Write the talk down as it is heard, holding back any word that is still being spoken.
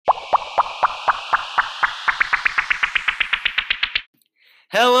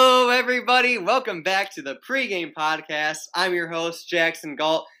Hello, everybody. Welcome back to the Pregame Podcast. I'm your host, Jackson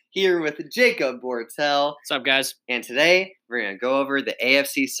Galt, here with Jacob Bortel. What's up, guys? And today, we're going to go over the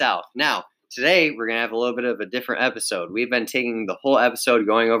AFC South. Now, today, we're going to have a little bit of a different episode. We've been taking the whole episode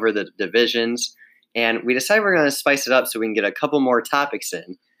going over the divisions, and we decided we're going to spice it up so we can get a couple more topics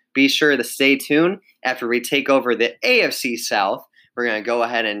in. Be sure to stay tuned. After we take over the AFC South, we're going to go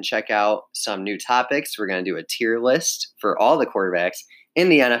ahead and check out some new topics. We're going to do a tier list for all the quarterbacks in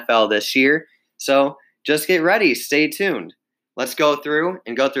the NFL this year. So just get ready. Stay tuned. Let's go through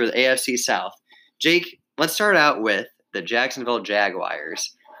the AFC South. Jake, let's start out with the Jacksonville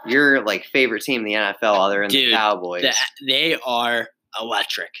Jaguars. Your favorite team in the NFL other than the Cowboys. They are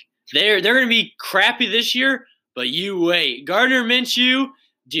electric. They're going to be crappy this year, but you wait. Gardner Minshew,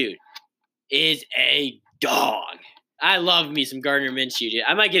 dude, is a dog. I love me some Gardner Minshew, dude.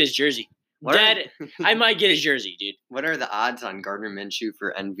 I might get his jersey. I might get his jersey, dude. What are the odds on Gardner Minshew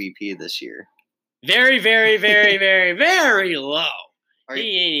for MVP this year? Very, very, very, very, very low.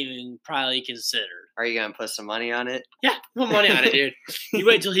 He ain't even probably considered. Are you going to put some money on it? Yeah, put money on it, dude. You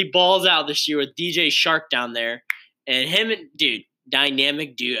wait till he balls out this year with DJ Shark down there. And him and, dude,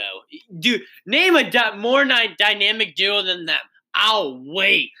 dynamic duo. Dude, name a more dynamic duo than them. I'll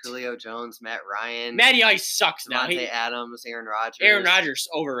wait. Julio Jones, Matt Ryan. Matty Ice sucks now. Devontae Adams, Aaron Rodgers. Aaron Rodgers,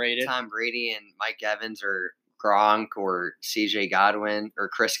 overrated. Tom Brady and Mike Evans or Gronk or CJ Godwin or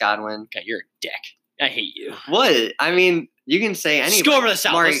Chris Godwin. God, you're a dick. I hate you. What? I mean, you can say anybody. Let's go over the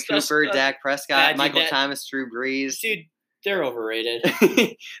South. Amari Cooper, Dak Prescott, Michael Thomas, Drew Brees. Dude, they're overrated.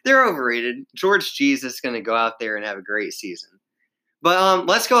 They're overrated. George Jesus is going to go out there and have a great season. But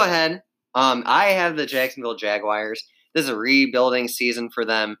let's go ahead. I have the Jacksonville Jaguars. This is a rebuilding season for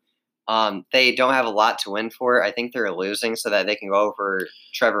them. They don't have a lot to win for. I think they're losing so that they can go over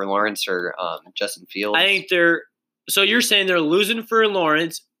Trevor Lawrence or Justin Fields. I think so you're saying they're losing for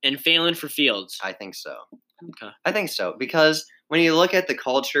Lawrence and failing for Fields? I think so. Okay. I think so because when you look at the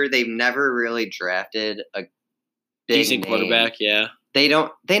culture, they've never really drafted a big decent quarterback, yeah. They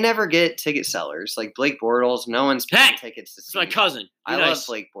never get ticket sellers. Like Blake Bortles, no one's paying tickets to see. It's my cousin. I love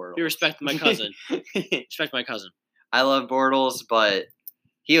Blake Bortles. You respect my cousin. Respect my cousin. I love Bortles, but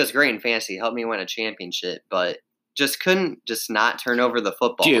he was great in fantasy. Helped me win a championship, but just couldn't not turn over the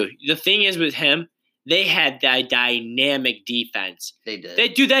football. Dude, the thing is with him, they had that dynamic defense. They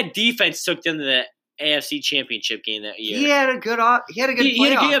did. That defense took them to the AFC Championship game that year. He had a good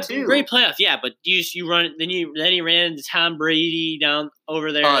playoff too. Great playoff, yeah. But you run then he ran into Tom Brady down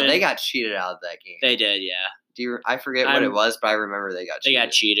over there. Oh, they got cheated out of that game. They did, yeah. I forget what it was, but I remember they got cheated. They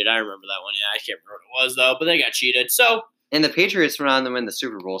got cheated. I remember that one. Yeah, I can't remember what it was though, but they got cheated. So and the Patriots went on to win the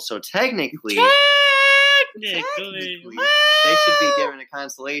Super Bowl. So technically, they should be given a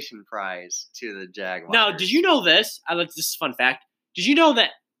consolation prize to the Jaguars. Now, did you know this? This is a fun fact. Did you know that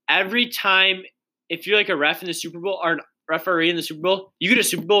every time if you're like a ref in the Super Bowl or a referee in the Super Bowl, you get a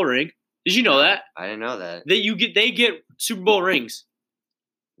Super Bowl ring? Did you know that? I didn't know that. They get Super Bowl rings.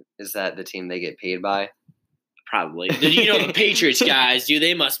 Is that the team they get paid by? Probably. Did you know the Patriots guys, dude,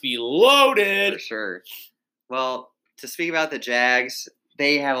 they must be loaded. For sure. Well, to speak about the Jags,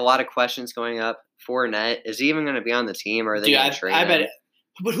 they have a lot of questions going up. Fournette, is he even going to be on the team or are they going to trade him? I bet it.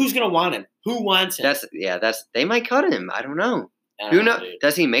 But who's going to want him? Who wants him? They might cut him. I don't know. Who knows?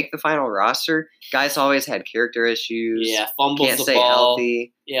 Does he make the final roster? Guys always had character issues. Yeah, fumbles can't the stay ball.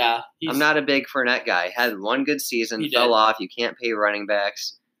 Healthy. Yeah. I'm not a big Fournette guy. Had one good season, fell off. You can't pay running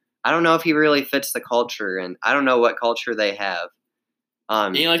backs. I don't know if he really fits the culture, and I don't know what culture they have.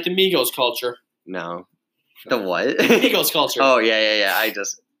 Ain't like the Migos culture. No. The what? Migos culture. Oh, yeah.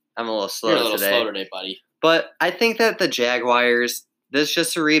 I'm a little slow today. You're a little slow today, buddy. But I think that the Jaguars, this is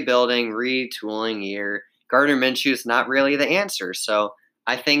just a rebuilding, retooling year. Gardner Minshew is not really the answer. So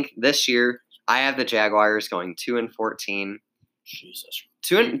I think this year I have the Jaguars going 2-14. Jesus.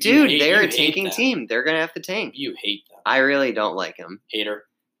 They're a tanking team. They're going to have to tank. You hate them. I really don't like them. Hater.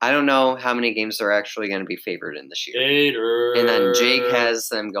 I don't know how many games they're actually going to be favored in this year. Hater. And then Jake has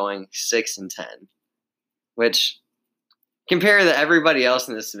them going 6-10, which compare to everybody else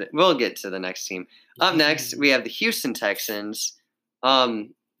in this. We'll get to the next team. Up next, we have the Houston Texans.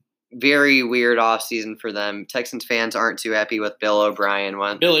 Very weird offseason for them. Texans fans aren't too happy with Bill O'Brien.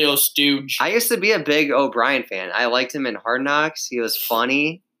 Billy O'Stooge. I used to be a big O'Brien fan. I liked him in Hard Knocks. He was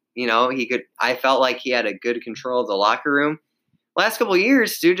funny. I felt like he had a good control of the locker room. Last couple of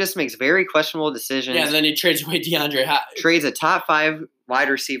years, dude just makes very questionable decisions. Yeah, and then he trades away DeAndre Hopkins. Trades a top 5 wide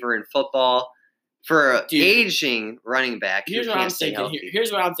receiver in football for an aging running back. Here's what I'm thinking.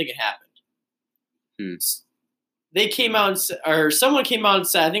 Here's what I'm thinking happened. They came out or someone came out and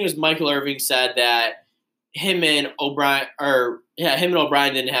said, I think it was Michael Irving said that him and O'Brien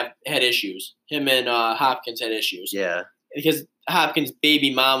didn't had issues. Him and Hopkins had issues. Yeah. Because Hopkins'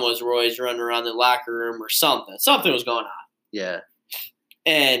 baby mom was always running around the locker room or something. Something was going on. Yeah.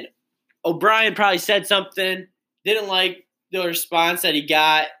 And O'Brien probably said something, didn't like the response that he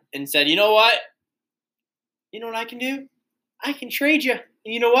got, and said, you know what? You know what I can do? I can trade you.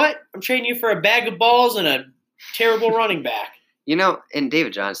 And you know what? I'm trading you for a bag of balls and a terrible running back. And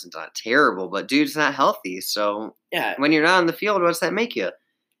David Johnson's not terrible, but dude's not healthy. So yeah, when you're not on the field, what's that make you?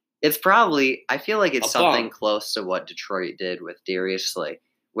 It's probably, I feel like it's something close to what Detroit did with Darius Slay,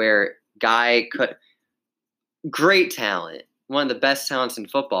 where great talent, one of the best talents in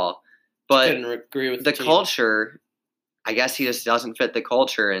football, but couldn't agree with the culture, I guess he just doesn't fit the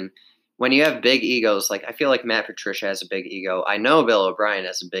culture. And when you have big egos, like I feel like Matt Patricia has a big ego. I know Bill O'Brien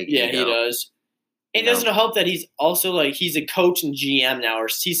has a big ego. Yeah, he does. It doesn't help that he's also like he's a coach and GM now, or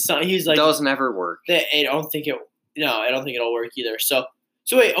he's like those never work. I don't think it'll work either. So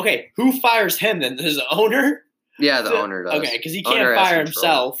wait, okay, who fires him then? His owner? Yeah, the owner does. Okay, because he can't fire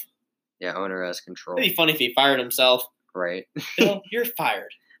himself. Yeah, owner has control. It'd be funny if he fired himself. Right. Bill, you're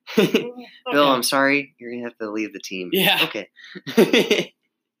fired. Okay. Bill, I'm sorry. You're going to have to leave the team. Yeah. Okay.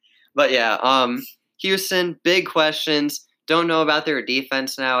 But yeah, Houston, big questions. Don't know about their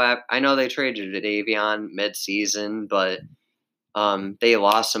defense now. I know they traded Davion mid-season, but they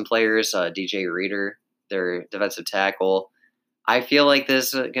lost some players. DJ Reader, their defensive tackle. I feel like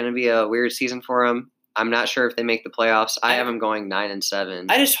this is going to be a weird season for them. I'm not sure if they make the playoffs. I have them going 9-7.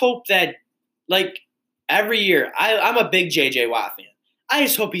 I just hope that, like, every year, I'm a big J.J. Watt fan. I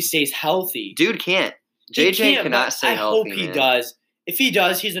just hope he stays healthy. Dude can't. JJ cannot stay healthy. I hope he does. If he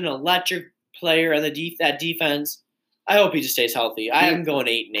does, he's an electric player on that defense. I hope he just stays healthy. I am going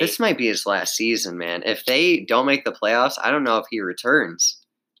 8-8. This might be his last season, man. If they don't make the playoffs, I don't know if he returns.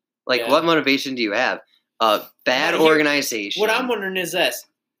 What motivation do you have? Bad organization. What I'm wondering is this.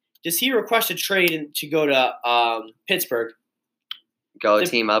 Does he request a trade to go to Pittsburgh?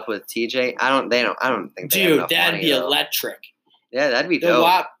 Team up with TJ? I don't think they have enough that'd money, be electric. Yeah, that'd be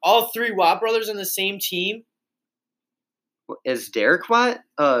dope. All three Watt brothers on the same team. Is Derek Watt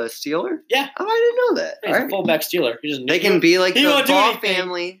a Steeler? Yeah. Oh, I didn't know that. He's a fullback Steeler. They can be like the Ball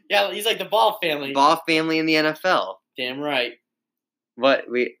family. Yeah, he's like the Ball family. Ball family in the NFL. Damn right. But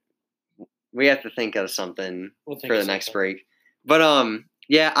we have to think of something for the next break. But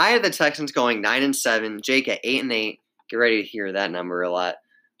yeah, I had the Texans going 9-7. Jake at 8-8. Get ready to hear that number a lot.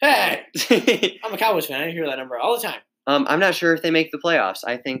 Hey, I'm a Cowboys fan. I hear that number all the time. I'm not sure if they make the playoffs.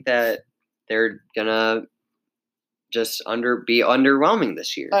 I think that they're gonna just be underwhelming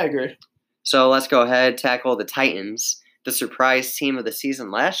this year. I agree. So let's go ahead, tackle the Titans, the surprise team of the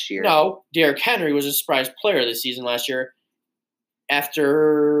season last year. No, Derrick Henry was a surprise player this season last year.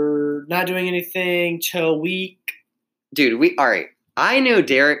 After not doing anything till week. Dude, all right. I knew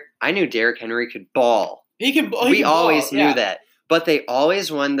Derrick Henry could ball. We always knew that. But they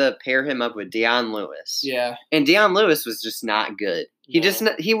always wanted to pair him up with Deion Lewis. Yeah. And Deion Lewis was just not good.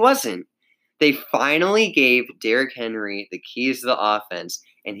 He wasn't. They finally gave Derrick Henry the keys to the offense,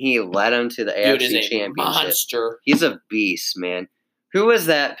 and he led him to the AFC Championship. Monster. He's a beast, man. Who was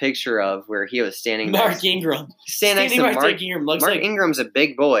that picture of where he was standing Mark Ingram. Standing next to Mark Ingram. Mark Ingram's a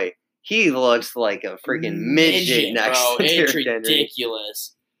big boy. He looks like a freaking midget next to Derrick Henry. It's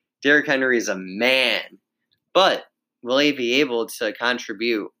ridiculous. Derrick Henry's a man. But will he be able to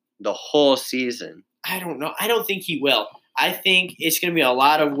contribute the whole season? I don't know. I don't think he will. I think it's going to be a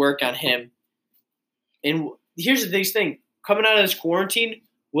lot of work on him. And here's the biggest thing. Coming out of this quarantine,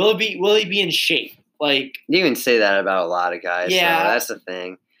 will he be in shape? Like, you can say that about a lot of guys. Yeah. So that's the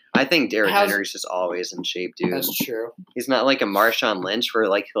thing. I think Derrick Henry's just always in shape, dude. That's true. He's not like a Marshawn Lynch where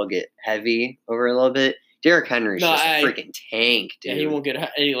he'll get heavy over a little bit. Derrick Henry's just a freaking tank, dude. Yeah, he won't get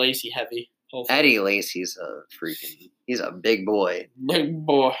Eddie Lacy heavy. Hopefully. Eddie Lacy's he's a big boy. Big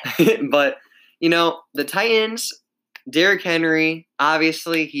boy. But, the Titans, Derrick Henry,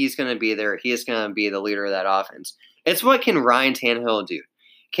 obviously he's going to be there. He is going to be the leader of that offense. It's what can Ryan Tannehill do?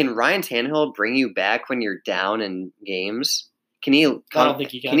 Can Ryan Tannehill bring you back when you're down in games? I don't think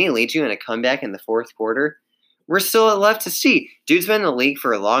he can. Can he lead you in a comeback in the fourth quarter? We're still left to see. Dude's been in the league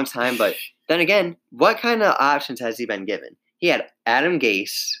for a long time, but then again, what kind of options has he been given? He had Adam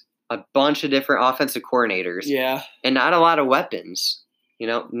Gase, a bunch of different offensive coordinators, and not a lot of weapons.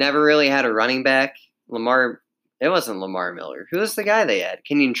 Never really had a running back. It wasn't Lamar Miller. Who was the guy they had?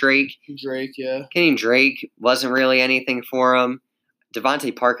 Kenyon Drake. Yeah. Kenyon Drake wasn't really anything for him.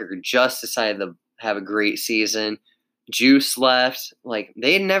 Devontae Parker just decided to have a great season. Juice left.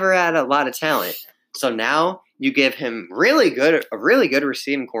 They had never had a lot of talent. So now you give him a really good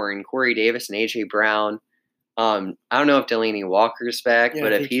receiving core in Corey Davis and A.J. Brown. I don't know if Delaney Walker's back, Yeah,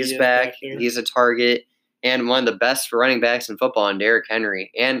 but I if think he he's is back, back there. he's a target and one of the best running backs in football in Derrick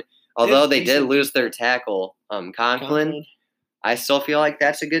Henry. And although they did decent lose their tackle, Conklin, I still feel like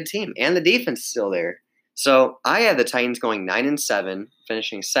that's a good team. And the defense is still there. So I have the Titans going 9-7,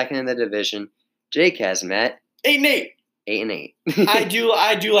 finishing second in the division. Jake has them at 8-8. 8-8.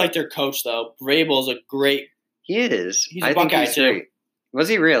 I do like their coach though. Vrabel's a great. He is. He's a Buckeye too. Great. Was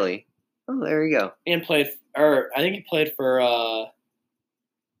he really? Oh, there you go. And I think he played for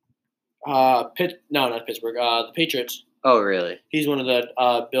not Pittsburgh. The Patriots. Oh, really? He's one of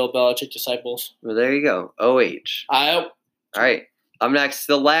the Bill Belichick disciples. Well, there you go. OH. All right. Up next,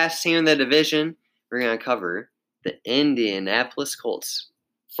 the last team in the division, we're going to cover the Indianapolis Colts.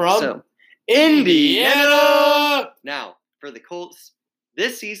 From Indiana! Now, for the Colts,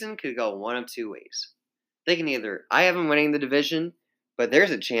 this season could go one of two ways. They can either, I have them winning the division, but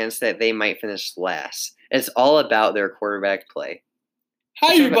there's a chance that they might finish last. It's all about their quarterback play. How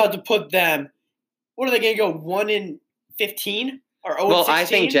are you about to put them? What are they going to go 1-15 or 0-16? Well, I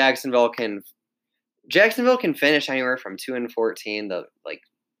think Jacksonville can finish anywhere from 2-14 to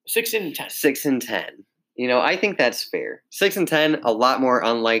 6-10. 6-10. I think that's fair. 6-10, a lot more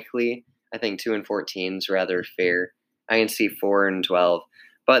unlikely. I think 2-14 is rather fair. I can see 4-12.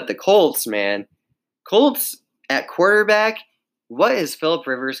 But the Colts, man, at quarterback, what is Phillip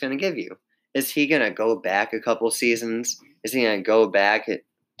Rivers going to give you? Is he going to go back a couple seasons? Is he going to go back and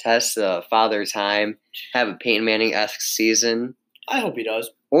test the father time, have a Peyton Manning-esque season? I hope he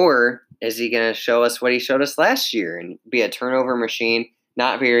does. Or is he going to show us what he showed us last year and be a turnover machine,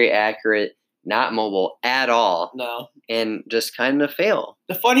 not very accurate, not mobile at all? No. And just kind of fail.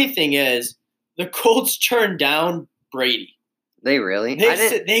 The funny thing is, the Colts turned down Brady. They really?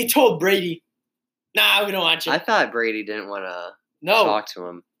 They told Brady, nah, we don't want you. I thought Brady didn't want to talk to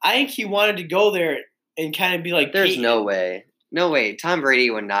him. I think he wanted to go there and kind of be like There's Peyton. No way. No way. Tom Brady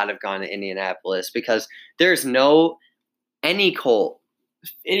would not have gone to Indianapolis because there's any Colts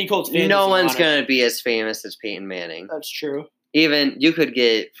fan. No one's going to be as famous as Peyton Manning. That's true. Even you could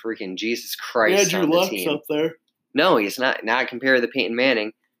get freaking Jesus Christ on the team. Up there. No, he's not. Not compared to Peyton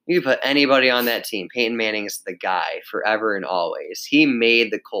Manning. You could put anybody on that team. Peyton Manning is the guy forever and always. He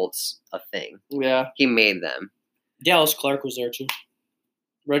made the Colts a thing. Yeah. He made them. Dallas Clark was there too.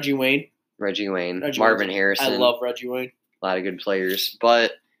 Reggie Wayne. Marvin Harrison. I love Reggie Wayne. A lot of good players.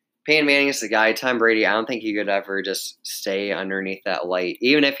 But Peyton Manning is the guy. Tom Brady, I don't think he could ever just stay underneath that light.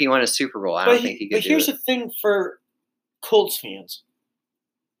 Even if he won a Super Bowl, I don't think he could do it. But here's the thing for Colts fans.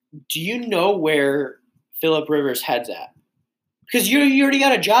 Do you know where Phillip Rivers' head's at? Because you already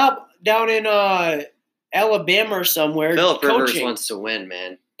got a job down in Alabama or somewhere. Phillip Rivers wants to win,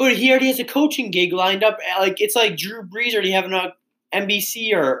 man. But he already has a coaching gig lined up. It's like Drew Brees already having a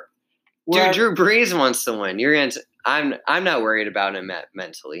NBC or wherever. Dude, Drew Brees wants to win. I'm not worried about him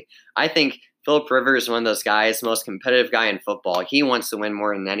mentally. I think Phillip Rivers is one of those guys, most competitive guy in football. He wants to win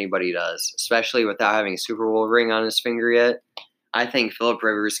more than anybody does, especially without having a Super Bowl ring on his finger yet. I think Phillip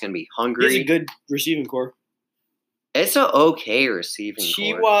Rivers is going to be hungry. He has a good receiving core. It's an okay receiving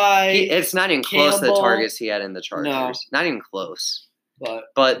core. It's not even close to the targets he had in the Chargers. No. Not even close.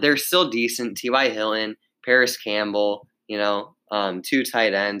 But they're still decent. T.Y. Hilton, Paris Campbell, 2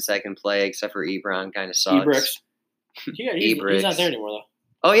 tight ends that can play, except for Ebron kind of sucks. He's not there anymore,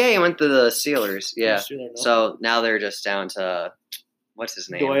 though. Oh, yeah, he went to the Steelers. Yeah. So now they're just down to, what's his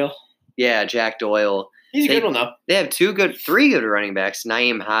name? Doyle. Yeah, Jack Doyle. He's a good one, though. They have 3 good running backs.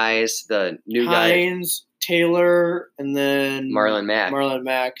 Naeem Hines, the new guy. Hines, Taylor, and then Marlon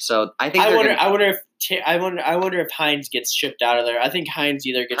Mack. So I think I wonder if Hines gets shipped out of there. I think Hines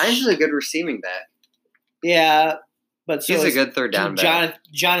either gets. Hines is a good receiving back. Yeah, but he's a good third down back.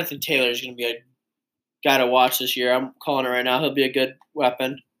 Jonathan Taylor is going to be a guy to watch this year. I'm calling it right now. He'll be a good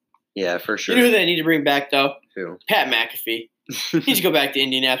weapon. Yeah, for sure. You know who they need to bring back though? Who? Pat McAfee. He needs to go back to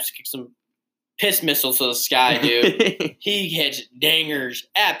Indianapolis, kick some piss missiles to the sky, dude. He hits dangers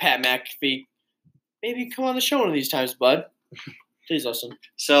at Pat McAfee. Maybe come on the show one of these times, bud. Please listen.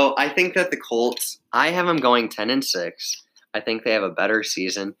 So I think that the Colts, I have them going 10-6. I think they have a better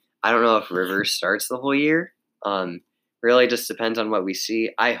season. I don't know if Rivers starts the whole year. Really just depends on what we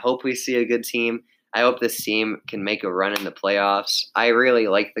see. I hope we see a good team. I hope this team can make a run in the playoffs. I really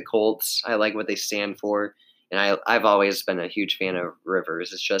like the Colts. I like what they stand for. And I've always been a huge fan of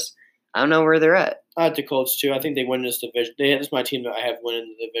Rivers. It's just, I don't know where they're at. I like the Colts, too. I think they win this division. This is my team that I have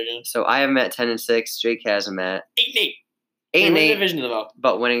winning the division. So I have them at 10-6. Jake has them at 8-8. 8-8, division, though.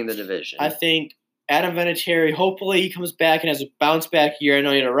 But winning the division. I think Adam Vinatieri, hopefully he comes back and has a bounce-back year. I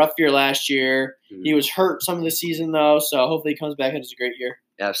know he had a rough year last year. Mm-hmm. He was hurt some of the season, though, so hopefully he comes back and has a great year.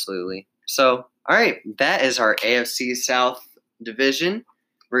 Absolutely. So, all right, that is our AFC South division.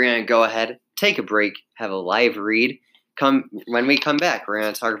 We're going to go ahead, take a break, have a live read. When we come back, we're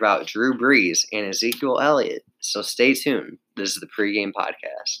going to talk about Drew Brees and Ezekiel Elliott. So stay tuned. This is the Pregame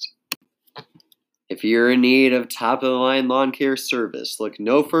Podcast. If you're in need of top-of-the-line lawn care service, look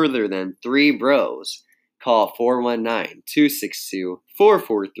no further than 3 Bros. Call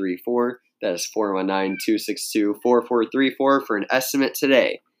 419-262-4434. That is 419-262-4434 for an estimate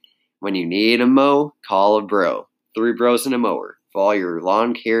today. When you need a mow, call a bro. 3 Bros and a mower for all your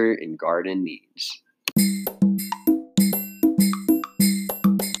lawn care and garden needs.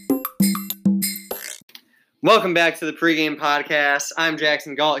 Welcome back to the Pregame Podcast. I'm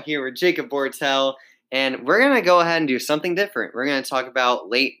Jackson Galt here with Jacob Bortel, and we're going to go ahead and do something different. We're going to talk about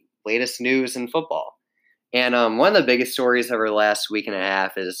latest news in football. And one of the biggest stories over the last week and a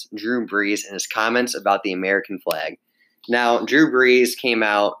half is Drew Brees and his comments about the American flag. Now, Drew Brees came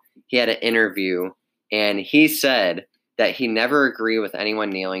out, he had an interview, and he said that he never agreed with anyone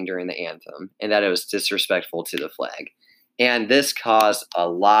kneeling during the anthem and that it was disrespectful to the flag. And this caused a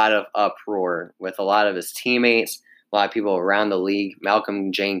lot of uproar with a lot of his teammates, a lot of people around the league.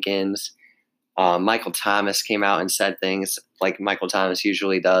 Malcolm Jenkins, Michael Thomas came out and said things like Michael Thomas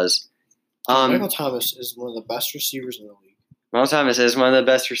usually does. Michael Thomas is one of the best receivers in the league. Michael Thomas is one of the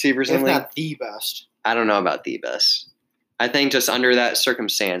best receivers in the league. If not the best. I don't know about the best. I think just under that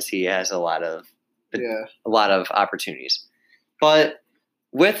circumstance, he has a lot of opportunities. But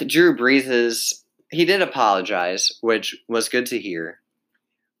with Drew Brees, he did apologize, which was good to hear.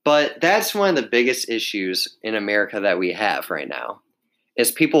 But that's one of the biggest issues in America that we have right now,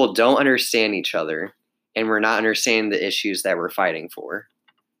 is people don't understand each other, and we're not understanding the issues that we're fighting for.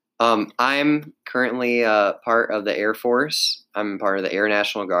 I'm currently part of the Air Force. I'm part of the Air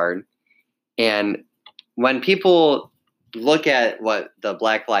National Guard. And when people look at what the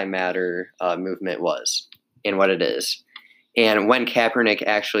Black Lives Matter movement was and what it is, and when Kaepernick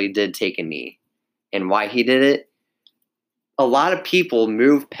actually did take a knee and why he did it, a lot of people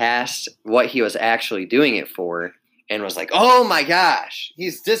moved past what he was actually doing it for and was like, oh my gosh,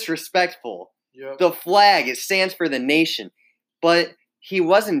 he's disrespectful. Yep. The flag, it stands for the nation. But he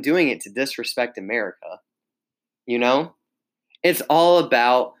wasn't doing it to disrespect America. You know? It's all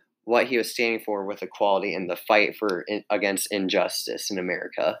about what he was standing for with equality and the fight against injustice in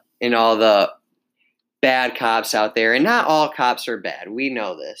America. And all the bad cops out there. And not all cops are bad. We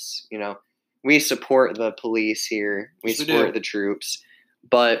know this. You know? We support the police here. We support the troops.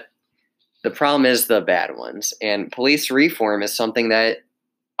 But the problem is the bad ones. And police reform is something that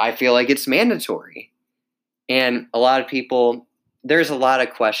I feel like it's mandatory. And a lot of people, there's a lot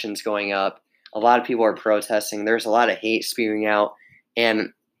of questions going up. A lot of people are protesting. There's a lot of hate spewing out.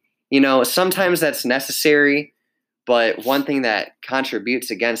 And, you know, sometimes that's necessary. But one thing that contributes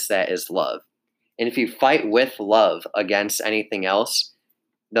against that is love. And if you fight with love against anything else,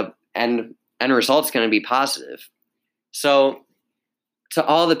 the end result's going to be positive. So to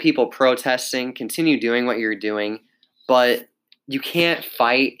all the people protesting, continue doing what you're doing, but you can't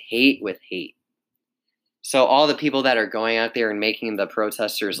fight hate with hate. So all the people that are going out there and making the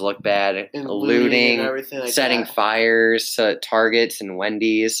protesters look bad, And looting, and everything like setting that. fires to Targets and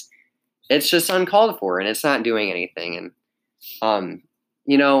Wendy's, it's just uncalled for, and it's not doing anything. And,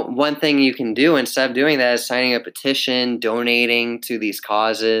 you know, one thing you can do instead of doing that is signing a petition, donating to these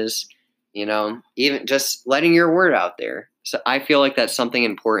causes, you know, even just letting your word out there. So I feel like that's something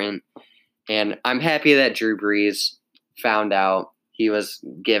important, and I'm happy that Drew Brees found out, he was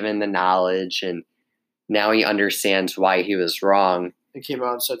given the knowledge, and now he understands why he was wrong. He came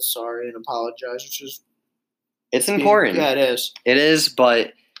out and said sorry and apologized, which is It's important. Yeah, it is. It is,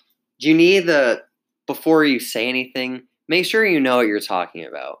 but you need before you say anything, make sure you know what you're talking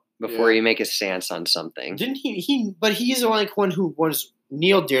about before you make a stance on something. Didn't he? But he's the only one who was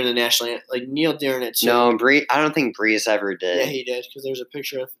kneeled during the national anthem, like kneeled during it too. No, I don't think Brees ever did. Yeah, he did, because there's a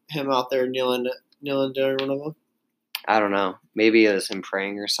picture of him out there kneeling during one of them. I don't know. Maybe it was him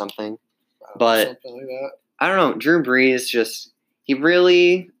praying or something. But something like that. I don't know. Drew Brees he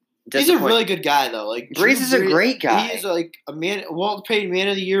really. He's a really good guy, though. Like Brees is a great guy. He's like a well-paid Man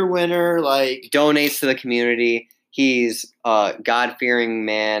of the Year winner. Like donates to the community. He's a God-fearing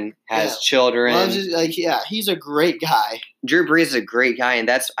man. Has children. He's a great guy. Drew Brees is a great guy, and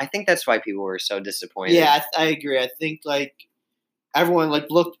I think that's why people were so disappointed. Yeah, I agree. I think everyone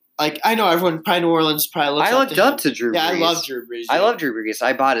looked. I know everyone probably New Orleans probably looks. I looked up to Drew Brees. Yeah, I love Drew Brees. I love Drew Brees.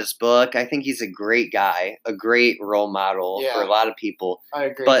 I bought his book. I think he's a great guy, a great role model for a lot of people. I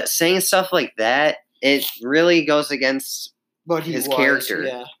agree. But saying stuff like that, it really goes against his character.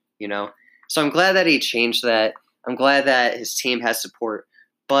 Yeah. You know? So I'm glad that he changed that. I'm glad that his team has support.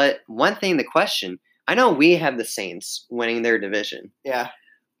 But one thing to question, I know we have the Saints winning their division, Yeah.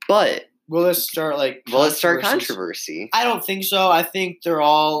 but Will it start controversies? controversy? I don't think so. I think they're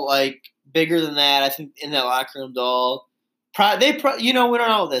all bigger than that. I think in that locker room, they're all we don't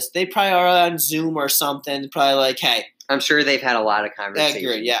know this. They probably are on Zoom or something. Probably hey. I'm sure they've had a lot of conversations.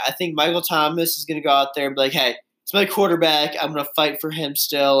 Agree. Yeah, I think Michael Thomas is going to go out there and be like, hey, it's my quarterback. I'm going to fight for him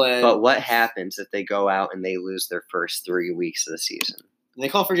still. But what happens if they go out and they lose their first 3 weeks of the season? And they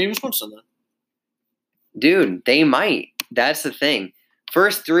call for James Winston then. Dude, they might. That's the thing.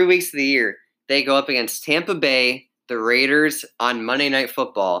 First 3 weeks of the year, they go up against Tampa Bay, the Raiders on Monday Night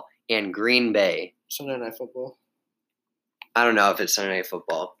Football, and Green Bay. Sunday Night Football. I don't know if it's Sunday Night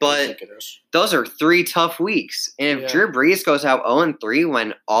Football, but I think it is. Those are 3 tough weeks. And if Drew Brees goes out 0-3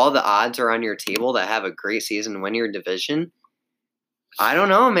 when all the odds are on your table to have a great season and win your division, I don't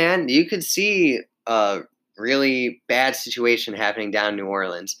know, man. You could see a really bad situation happening down in New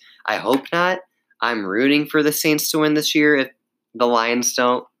Orleans. I hope not. I'm rooting for the Saints to win this year if the Lions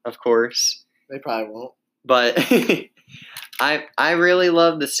don't, of course. They probably won't. But I really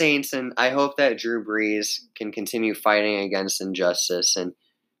love the Saints, and I hope that Drew Brees can continue fighting against injustice and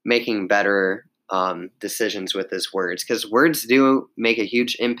making better decisions with his words, because words do make a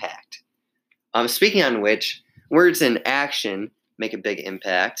huge impact. Speaking on which, words in action make a big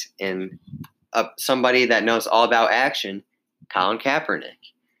impact, and somebody that knows all about action, Colin Kaepernick.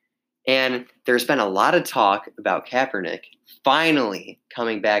 And there's been a lot of talk about Kaepernick finally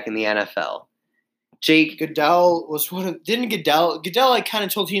coming back in the NFL. Jake Goodell was one of. Didn't Goodell kind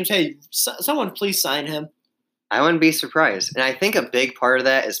of told teams, "Hey, someone please sign him." I wouldn't be surprised, and I think a big part of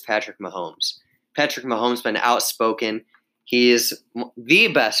that is Patrick Mahomes. Patrick Mahomes been outspoken. He is the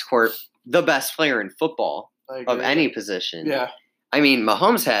best player in football of any position. Yeah, I mean,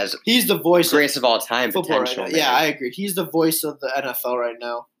 Mahomes he's the voice, greatest of all time potential. Right now. Yeah, I agree. He's the voice of the NFL right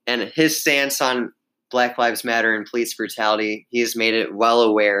now, and his stance on Black Lives Matter and police brutality, he has made it well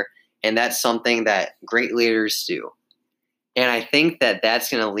aware. And that's something that great leaders do. And I think that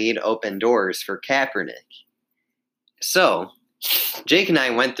that's going to lead open doors for Kaepernick. So, Jake and I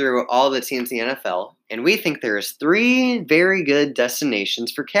went through all the teams in the NFL, and we think there's 3 very good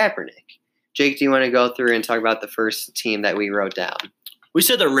destinations for Kaepernick. Jake, do you want to go through and talk about the first team that we wrote down? We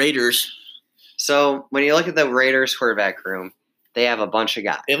said the Raiders. So, when you look at the Raiders quarterback room, they have a bunch of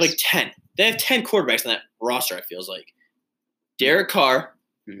guys. They have 10. They have 10 quarterbacks on that roster, it feels like. Derek Carr.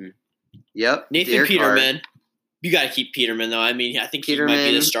 Mm-hmm. Yep. Nathan Derek Peterman. Carr. You got to keep Peterman, though. I mean, I think he might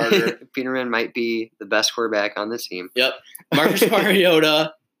be the starter. Peterman might be the best quarterback on the team. Yep. Marcus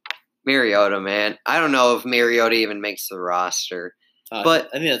Mariota. Mariota, man. I don't know if Mariota even makes the roster. But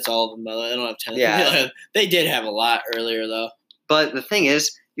I think that's all of them. I don't have 10. Yeah. They did have a lot earlier, though. But the thing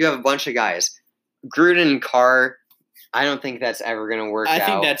is, you have a bunch of guys. Gruden and Carr, I don't think that's ever going to work out. I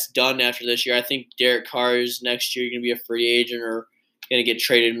think that's done after this year. I think Derek Carr is next year going to be a free agent or going to get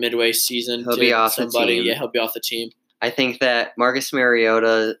traded midway season. He'll be off somebody. the team. Yeah, he'll be off the team. I think that Marcus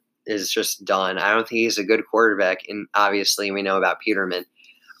Mariota is just done. I don't think he's a good quarterback, and obviously we know about Peterman.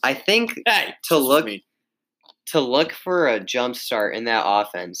 I think to look for a jump start in that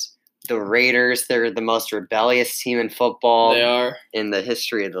offense, the Raiders, they're the most rebellious team in football. They are. In the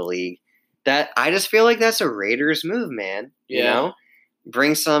history of the league. That I just feel like that's a Raiders move, man. Yeah. You know?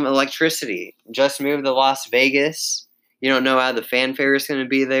 Bring some electricity. Just move to Las Vegas. You don't know how the fanfare is going to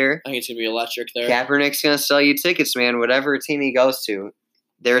be there. I think it's going to be electric there. Kaepernick's going to sell you tickets, man. Whatever team he goes to,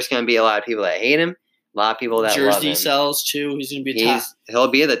 there's going to be a lot of people that hate him, a lot of people that love him. Jersey sells, too. He's going to be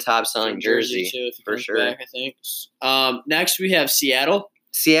He'll be the top-selling jersey, too, if he for comes sure. back, I think. Next, we have Seattle.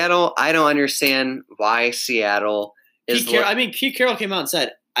 Seattle, I don't understand why Seattle is... Pete Carroll came out and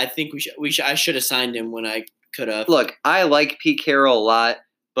said, I think I should have signed him when I could have. Look, I like Pete Carroll a lot,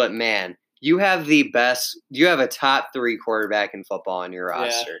 but, man... You have a top 3 quarterback in football on your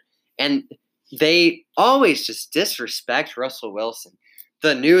roster. Yeah. And they always just disrespect Russell Wilson.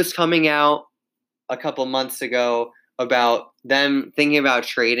 The news coming out a couple months ago about them thinking about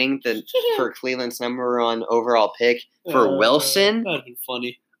trading for Cleveland's number 1 overall pick for Wilson. That would have been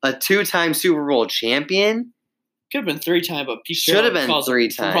funny. A 2-time Super Bowl champion. Could have been 3-time, but Pete should have been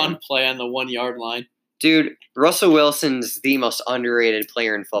 3-time. Run play on the 1-yard line. Dude, Russell Wilson's the most underrated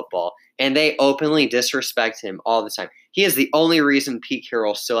player in football. And they openly disrespect him all the time. He is the only reason Pete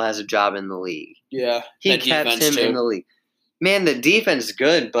Carroll still has a job in the league. Yeah. He kept him in the league. Man, the defense is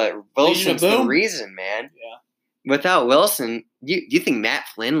good, but Wilson's the reason, man. Yeah. Without Wilson, you think Matt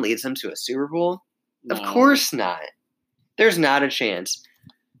Flynn leads them to a Super Bowl? No. Of course not. There's not a chance.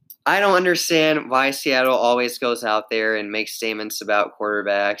 I don't understand why Seattle always goes out there and makes statements about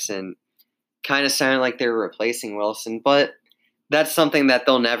quarterbacks and kind of sound like they're replacing Wilson, but that's something that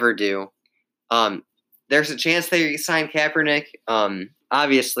they'll never do. There's a chance they sign Kaepernick.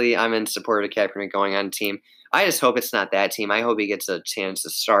 Obviously, I'm in support of Kaepernick going on team. I just hope it's not that team. I hope he gets a chance to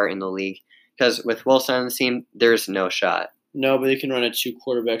start in the league because with Wilson on the team, there's no shot. No, but they can run a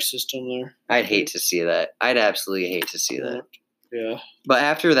 2-quarterback system there. I'd hate to see that. I'd absolutely hate to see that. Yeah. But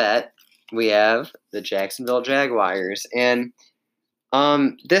after that, we have the Jacksonville Jaguars. And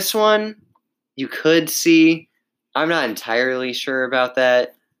this one, you could see. I'm not entirely sure about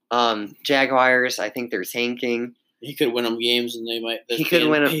that. Jaguars, I think they're tanking. He could win them games, and He could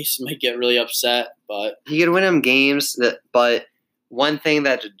win them. Might get really upset, but he could win them games. But one thing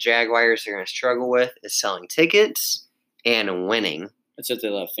that the Jaguars are going to struggle with is selling tickets and winning. That's if they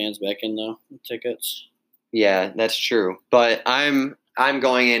let fans back in though with tickets. Yeah, that's true. But I'm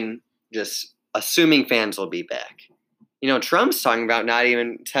going in just assuming fans will be back. You know, Trump's talking about not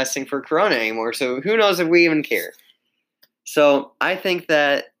even testing for corona anymore, so who knows if we even care. So I think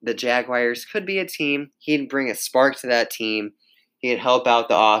that the Jaguars could be a team. He'd bring a spark to that team. He'd help out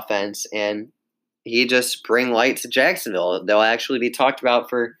the offense, and he'd just bring light to Jacksonville. They'll actually be talked about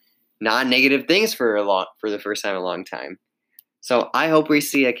for non-negative things for the first time in a long time. So I hope we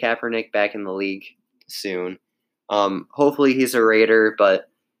see a Kaepernick back in the league soon. Hopefully he's a Raider, but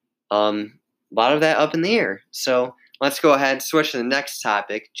a lot of that up in the air. So let's go ahead and switch to the next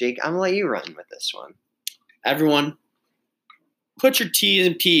topic. Jake, I'm going to let you run with this one. Everyone, put your T's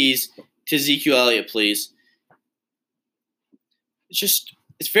and P's to Ezekiel Elliott, please. It's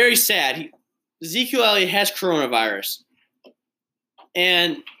very sad. Ezekiel Elliott has coronavirus.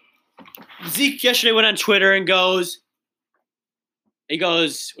 And Zeke yesterday went on Twitter and goes,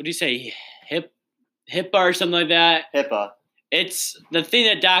 what do you say, HIPAA or something like that? HIPAA. It's the thing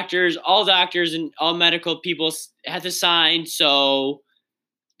that all doctors and all medical people have to sign so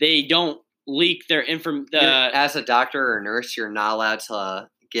they don't leak their information. As a doctor or nurse, you're not allowed to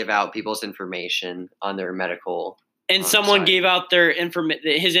give out people's information on their medical. And someone gave out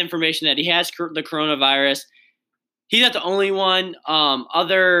his information that he has the coronavirus. He's not the only one.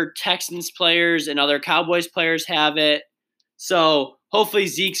 Other Texans players and other Cowboys players have it. So hopefully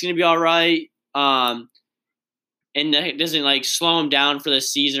Zeke's going to be all right. And it doesn't slow him down for the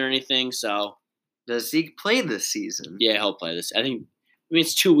season or anything. So does Zeke play this season? Yeah, he'll play this. I mean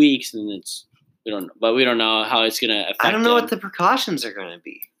it's 2 weeks, and we don't know how it's going to affect. I don't know what the precautions are going to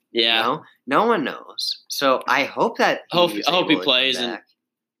be. Yeah, you know? No one knows. So I hope that I hope he plays, and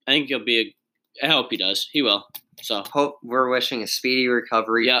I think I hope he does. He will. So we're wishing a speedy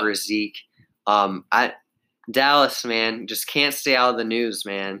recovery for Zeke. Dallas, man, just can't stay out of the news,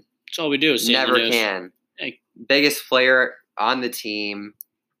 man. That's all we do. Is never can. Hey. Biggest player on the team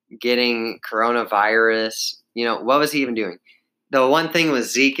getting coronavirus. You know, what was he even doing? The one thing with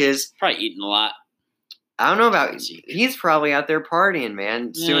Zeke is probably eating a lot. I don't know about Zeke. He's probably out there partying,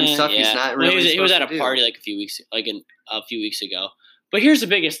 man, doing stuff he's not really. He was at a party a few weeks ago. But here's the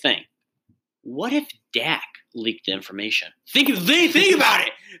biggest thing: what if Dak leaked the information? Think about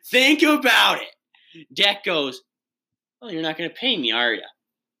it. Think about it. Dak goes, "Well, you're not going to pay me, are you?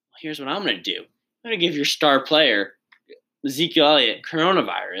 Well, here's what I'm going to do. I'm going to give your star player, Ezekiel Elliott,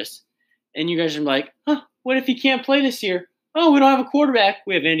 coronavirus." And you guys are like, "Huh? What if he can't play this year? Oh, we don't have a quarterback.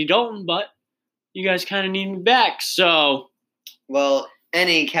 We have Andy Dalton, but you guys kind of need me back." So, well,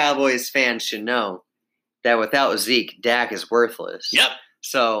 any Cowboys fan should know that without Zeke, Dak is worthless. Yep.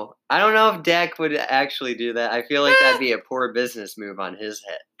 So I don't know if Dak would actually do that. I feel like that'd be a poor business move on his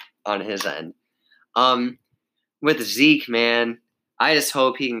end. With Zeke, man, I just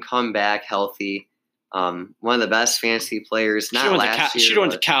hope he can come back healthy. One of the best fantasy players. Not last year. Should have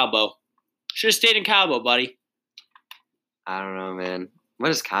went to Cabo. Should have stayed in Cabo, buddy. I don't know, man. What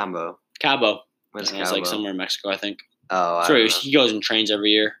is Cabo? Cabo. What is Cabo? It's like somewhere in Mexico, I think. Oh, he goes and trains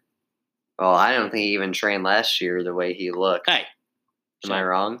every year. Well, I don't think he even trained last year the way he looked. Hey. Am I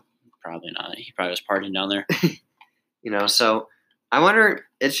wrong? Probably not. He probably was partying down there. So I wonder,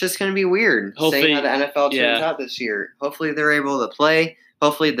 it's just going to be weird seeing how the NFL turns out this year. Hopefully they're able to play.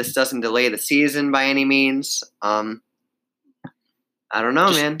 Hopefully this doesn't delay the season by any means. I don't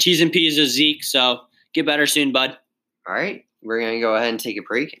know, man. T's and P's of Zeke, so get better soon, bud. All right. We're going to go ahead and take a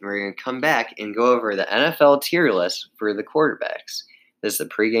break, and we're going to come back and go over the NFL tier list for the quarterbacks. This is the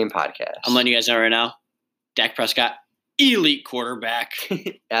Pregame Podcast. I'm letting you guys know right now, Dak Prescott, elite quarterback.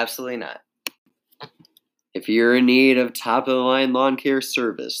 Absolutely not. If you're in need of top-of-the-line lawn care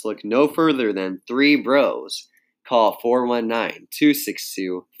service, look no further than 3 Bros. Call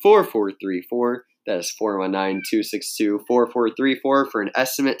 419-262-4434. That is 419-262-4434 for an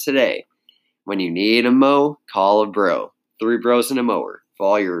estimate today. When you need a mow, call a bro. 3 Bros and a mower for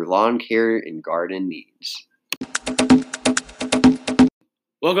all your lawn care and garden needs.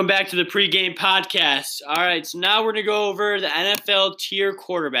 Welcome back to the Pregame Podcast. All right, so now we're going to go over the NFL tier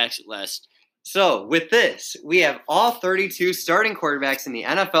quarterbacks list. So with this, we have all 32 starting quarterbacks in the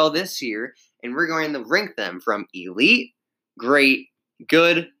NFL this year, and we're going to rank them from elite, great,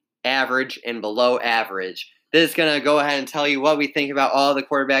 good, average, and below average. This is going to go ahead and tell you what we think about all the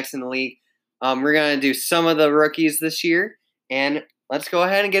quarterbacks in the league. We're going to do some of the rookies this year, and let's go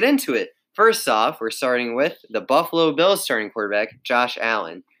ahead and get into it. First off, we're starting with the Buffalo Bills starting quarterback, Josh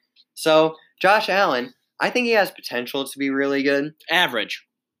Allen. So, Josh Allen, I think he has potential to be really good. Average.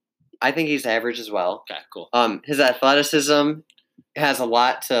 I think he's average as well. Okay, cool. His athleticism has a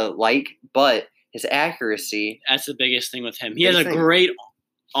lot to like, but his accuracy. That's the biggest thing with him. He has a great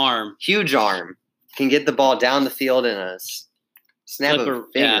arm. Huge arm. Can get the ball down the field in a snap of a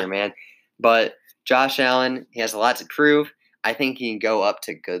finger, man. But Josh Allen, he has a lot to prove. I think he can go up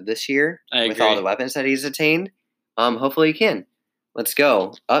to good this year with all the weapons that he's attained. Hopefully he can. Let's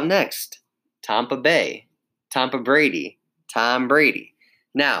go. Up next, Tom Brady.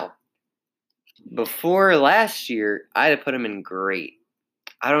 Now, before last year, I'd have put him in great.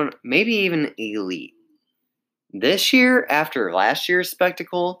 Maybe even elite. This year, after last year's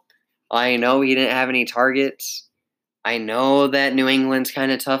spectacle, I know he didn't have any targets. I know that New England's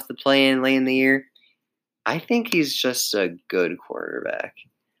kind of tough to play in late in the year. I think he's just a good quarterback.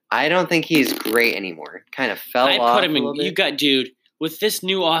 I don't think he's great anymore. Kind of fell off. I put him in. You got, dude, with this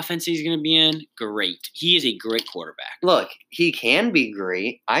new offense he's going to be in, great. He is a great quarterback. Look, he can be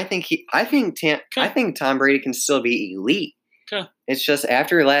great. I think Tom Brady can still be elite. Okay. It's just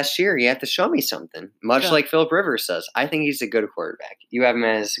after last year, you have to show me something. Much like Philip Rivers says. I think he's a good quarterback. You have him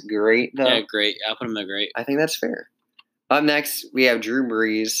as great, though? Yeah, great. I'll put him at great. I think that's fair. Up next, we have Drew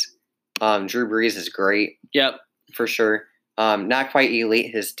Brees. Drew Brees is great. Yep. For sure. Not quite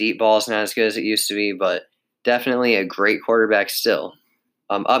elite. His deep ball is not as good as it used to be, but definitely a great quarterback still.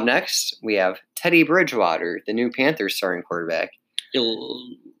 Up next, we have Teddy Bridgewater, the new Panthers starting quarterback.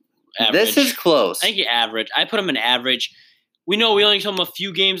 Average. This is close. I think average. I put him in average. We know we only saw him a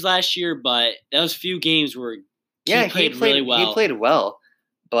few games last year, but those few games were he played really well. He played well,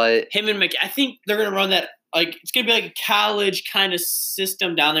 but him and I think they're going to run that. Like, it's going to be like a college kind of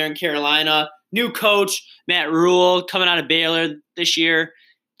system down there in Carolina. New coach, Matt Rule, coming out of Baylor this year.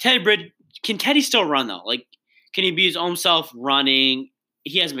 Can Teddy still run, though? Like, can he be his own self running?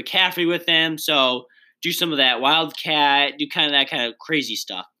 He has McCaffrey with him, so do some of that wildcat, do that kind of crazy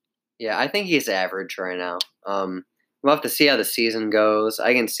stuff. Yeah, I think he's average right now. We'll have to see how the season goes.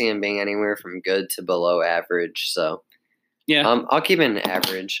 I can see him being anywhere from good to below average, so yeah. I'll keep him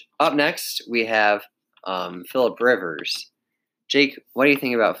average. Up next, we have Philip Rivers. Jake, what do you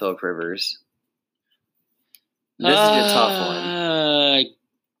think about Philip Rivers? This is a tough one.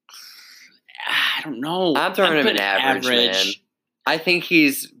 I don't know. I'm throwing him in average, man. I think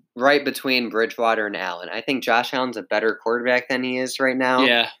he's right between Bridgewater and Allen. I think Josh Allen's a better quarterback than he is right now.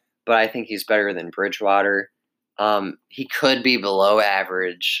 Yeah. But I think he's better than Bridgewater. He could be below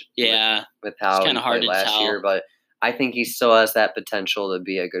average. Yeah. With how he played last year, but I think he still has that potential to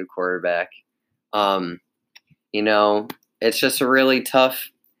be a good quarterback. It's just a really tough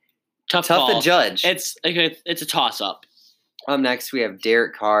to judge. It's a toss-up. Up next, we have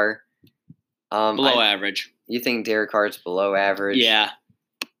Derek Carr. Below average. You think Derek Carr's below average? Yeah.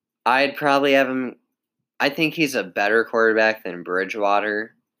 I'd probably have him. I think he's a better quarterback than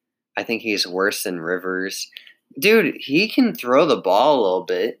Bridgewater. I think he's worse than Rivers. Dude, he can throw the ball a little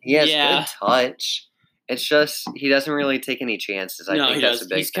bit. He has good touch. It's just he doesn't really take any chances. I think that's a big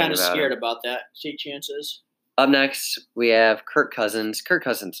thing. He's kind of scared about that. Take chances. Up next, we have Kirk Cousins. Kirk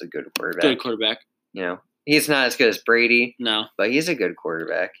Cousins is a good quarterback. Good quarterback. He's not as good as Brady. No. But he's a good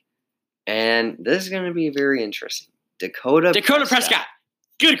quarterback. And this is going to be very interesting. Dakota Prescott.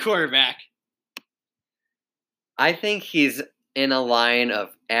 Good quarterback. I think he's in a line of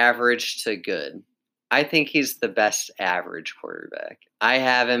average to good. I think he's the best average quarterback. I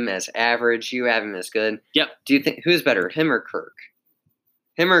have him as average. You have him as good. Yep. Do you think who's better, him or Kirk?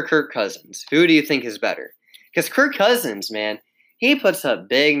 Him or Kirk Cousins? Who do you think is better? Because Kirk Cousins, man, he puts up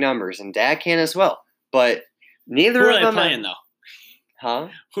big numbers, and Dak can as well. But neither of them. Who are they playing, though? Huh?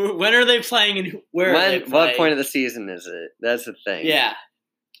 When are they playing, and where are they playing? What point of the season is it? That's the thing. Yeah.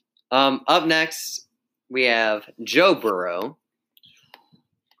 Up next, we have Joe Burrow.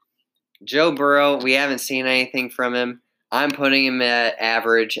 Joe Burrow, we haven't seen anything from him. I'm putting him at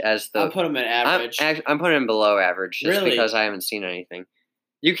average I'll put him at average. I'm putting him below average just because I haven't seen anything.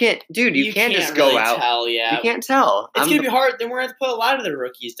 You can't just go out. Tell, yeah. You can't tell. It's going to be hard. Then we're going to have to put a lot of the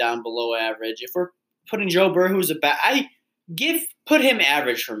rookies down below average. If we're putting Joe Burrow, who's a bad, put him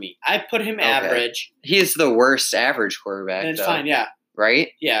average for me. I put him average. He's the worst average quarterback. And it's fine, yeah. right?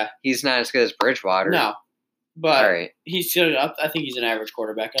 Yeah. He's not as good as Bridgewater. No. But All right. he's still. I think he's an average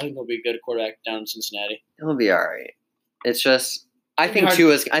quarterback. I think he'll be a good quarterback down in Cincinnati. He'll be all right. It's just I think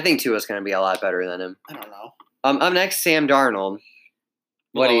Tua's going to be a lot better than him. I don't know. Up next, Sam Darnold.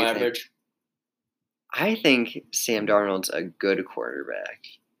 What do you average. think? I think Sam Darnold's a good quarterback.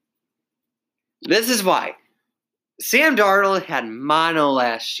 This is why. Sam Darnold had mono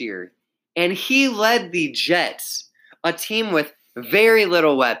last year, and he led the Jets, a team with very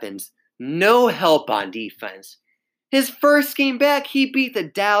little weapons, no help on defense. His first game back, he beat the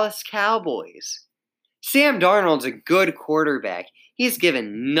Dallas Cowboys. Sam Darnold's a good quarterback. He's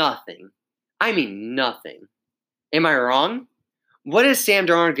given nothing. I mean nothing. Am I wrong? What is Sam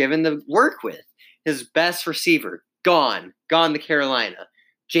Darnold given to work with? His best receiver, gone to Carolina.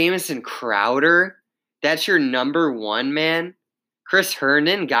 Jamison Crowder, that's your number one man. Chris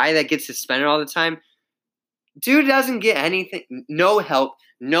Herndon, guy that gets suspended all the time. Dude doesn't get anything, no help,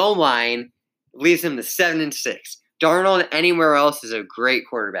 no line, leaves him to 7-6. Darnold anywhere else is a great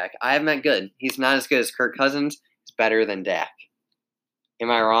quarterback. I have meant good. He's not as good as Kirk Cousins. He's better than Dak. Am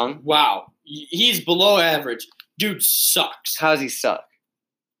I wrong? Wow. He's below average. Dude sucks. How does he suck?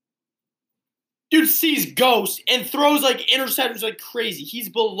 Dude sees ghosts and throws like interceptions like crazy. He's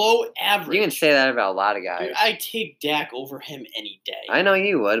below average. You can say that about a lot of guys. Dude, I take Dak over him any day. I know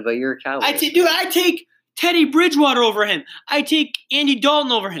you would, but you're a Cowboys. I take Teddy Bridgewater over him. I take Andy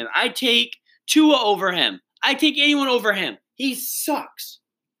Dalton over him. I take Tua over him. I take anyone over him. He sucks.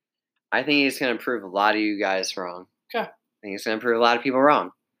 I think he's going to prove a lot of you guys wrong. Okay. I think he's going to prove a lot of people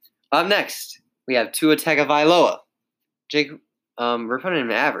wrong. Up next, we have Tua Tagovailoa. Jake, we're putting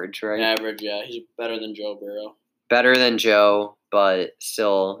him average, right? Average, yeah. He's better than Joe Burrow. Better than Joe, but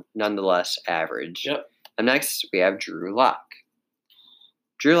still nonetheless average. Yep. Up next, we have Drew Lock.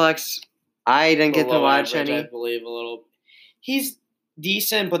 Drew Lock's, I didn't get to watch average, any. I believe a little. He's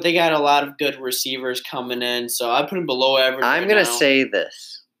decent, but they got a lot of good receivers coming in, so I put him below average. I'm going to say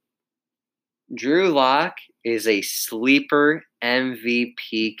this. Drew Lock is a sleeper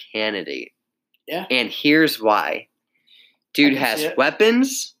MVP candidate. Yeah. And here's why. Dude has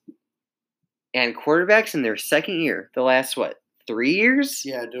weapons and quarterbacks in their second year. The last, 3 years?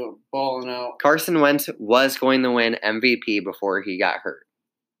 Yeah, doing balling out. Carson Wentz was going to win MVP before he got hurt.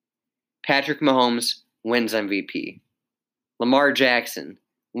 Patrick Mahomes wins MVP. Lamar Jackson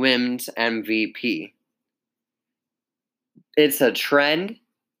wins MVP. It's a trend.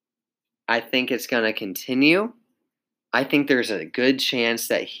 I think it's going to continue. I think there's a good chance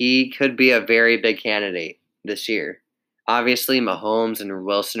that he could be a very big candidate this year. Obviously, Mahomes and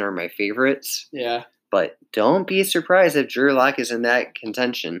Wilson are my favorites. Yeah. But don't be surprised if Drew Lock is in that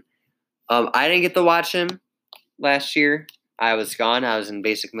contention. I didn't get to watch him last year. I was gone. I was in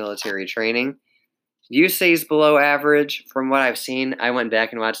basic military training. You say he's below average. From what I've seen, I went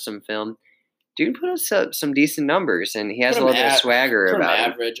back and watched some film. Dude put up some decent numbers, and he has a little bit of swagger about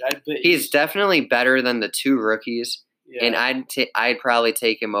him. Average. He's definitely better than the two rookies, and I'd probably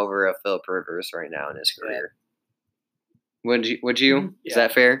take him over a Philip Rivers right now in his career. Would you? Mm-hmm. Is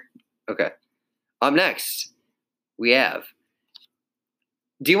that fair? Okay. Up next, we have.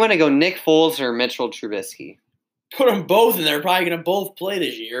 Do you want to go Nick Foles or Mitchell Trubisky? Put them both in there. Probably going to both play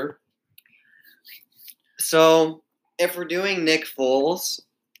this year. So, if we're doing Nick Foles,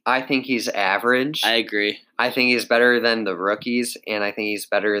 I think he's average. I agree. I think he's better than the rookies, and I think he's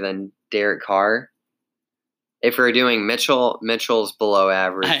better than Derek Carr. If we're doing Mitchell's below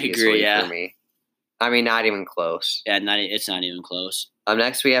average. I agree, for me. I mean, not even close. Yeah, it's not even close.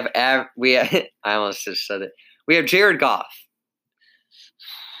 Next, we have I almost just said it. We have Jared Goff.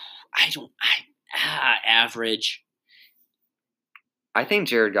 Average. I think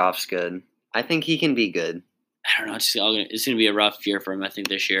Jared Goff's good. I think he can be good. I don't know. It's going to be a rough year for him, I think,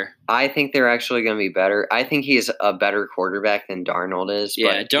 this year. I think they're actually going to be better. I think he's a better quarterback than Darnold is.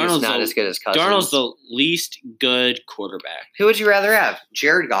 Yeah, but Darnold's he's not as good as Cousins. Darnold's the least good quarterback. Who would you rather have,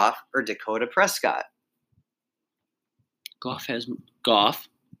 Jared Goff or Dakota Prescott? Goff.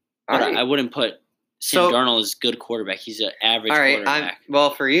 All But right. I wouldn't put Sam Darnold as good quarterback. He's an average quarterback.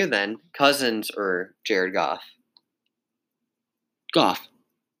 Well, for you then, Cousins or Jared Goff? Goff.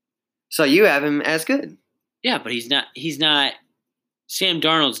 So you have him as good. Yeah, but he's not. Sam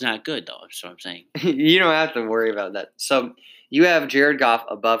Darnold's not good, though. That's what I'm saying. You don't have to worry about that. So you have Jared Goff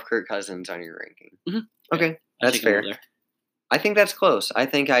above Kirk Cousins on your ranking. Mm-hmm. Okay, that's fair. I think that's close. I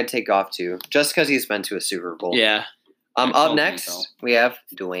think I'd take Goff too, just because he's been to a Super Bowl. Yeah. Up next, we have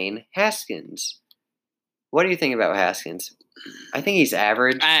Dwayne Haskins. What do you think about Haskins? I think he's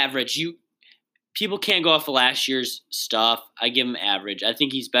average. Average. People can't go off of last year's stuff. I give him average. I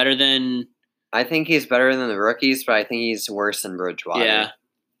think he's better than I think he's better than the rookies, but I think he's worse than Bridgewater. Yeah.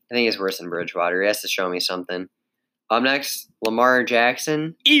 I think he's worse than Bridgewater. He has to show me something. Up next, Lamar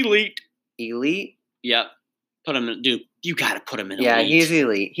Jackson. Elite. Elite? Yep. Put him in. Dude, you got to put him in elite. Yeah, he's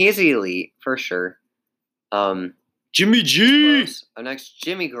elite. He's elite, for sure. Jimmy G. Up next,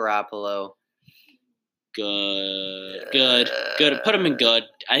 Jimmy Garoppolo. Good. Put him in good.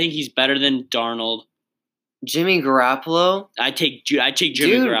 I think he's better than Darnold. Jimmy Garoppolo? I take Jimmy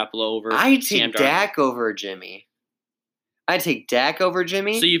Garoppolo over I Sam take Darnold. Dak over Jimmy. I take Dak over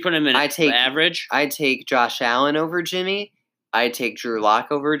Jimmy. So you put him in average? I take Josh Allen over Jimmy. I take Drew Lock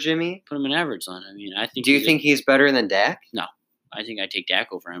over Jimmy. Put him in average then. I mean, I think. Do you think he's better than Dak? No. I think I take Dak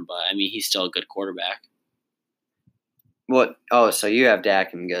over him, but I mean, he's still a good quarterback. What? Oh, so you have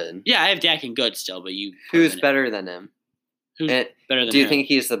Dak and good. Yeah, I have Dak and good still, but you. Who's better than him? Who's better than him? Do you think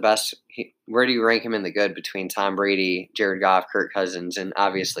he's the best? Where do you rank him in the good between Tom Brady, Jared Goff, Kirk Cousins, and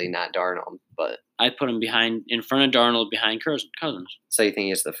obviously not Darnold? But I put him in front of Darnold, behind Cousins. So you think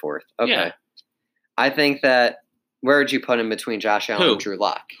he's the fourth? Okay. Yeah. I think that. Where would you put him between Josh Allen and Drew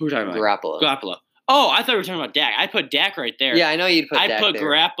Lock? Who are you talking about? Garoppolo. Oh, I thought we were talking about Dak. I put Dak right there. Yeah, I know you'd put Dak there. I put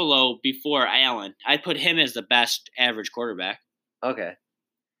Garoppolo before Allen. I put him as the best average quarterback. Okay.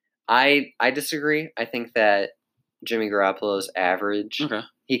 I disagree. I think that Jimmy Garoppolo's average. Okay.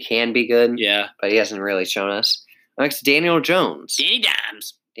 He can be good. Yeah. But he hasn't really shown us. Next, Daniel Jones. Danny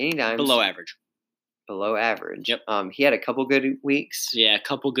Dimes. Below average. Below average. Yep. He had a couple good weeks. Yeah, a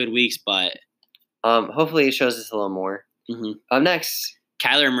couple good weeks, but hopefully it shows us a little more. Mm-hmm. Next,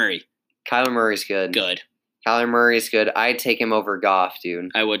 Kyler Murray. Kyler Murray's good. Good. Kyler Murray's good. I'd take him over Goff,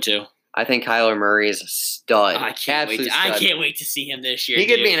 dude. I would too. I think Kyler Murray is a stud. I can't wait to see him this year. He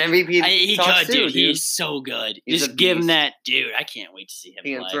could be an MVP. He could, dude. He's so good. Just give him that, dude. I can't wait to see him.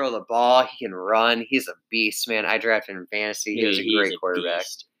 He can throw the ball. He can run. He's a beast, man. I drafted him in fantasy. He was a great quarterback.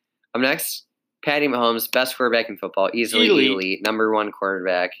 Up next, Patty Mahomes, best quarterback in football, easily elite, number one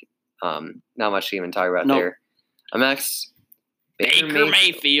quarterback. Not much to even talk about there. Up next, Baker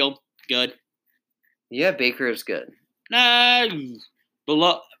Mayfield, good. Yeah, Baker is good.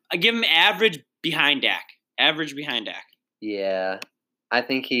 Below. I give him average behind Dak. Average behind Dak. Yeah. I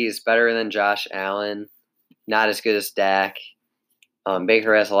think he's better than Josh Allen. Not as good as Dak.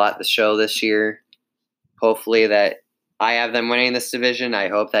 Baker has a lot to show this year. Hopefully that I have them winning this division. I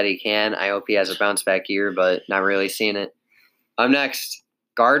hope that he can. I hope he has a bounce back year, but not really seeing it. Up next,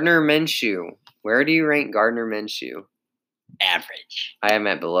 Gardner Minshew. Where do you rank Gardner Minshew? Average. I am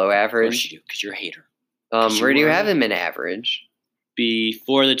at below average. Of course you do, because you're a hater. Where do you have him in average?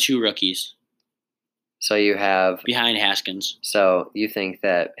 Before the two rookies. So you have... Behind Haskins. So you think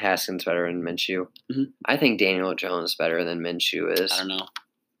that Haskins better than Minshew? Mm-hmm. I think Daniel Jones better than Minshew is. I don't know.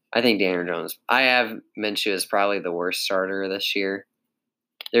 I think Daniel Jones... I have Minshew as probably the worst starter this year.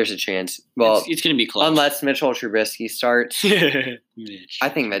 There's a chance. Well, it's going to be close. Unless Mitchell Trubisky starts. Mitch. I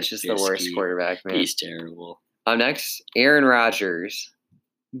think Mitch is the worst quarterback, man. He's terrible. Next, Aaron Rodgers.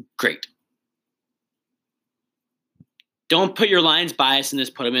 Great. Don't put your Lions bias in this.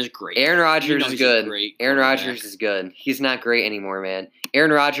 Put him as great. Aaron Rodgers is good. Aaron Rodgers is good. He's not great anymore, man.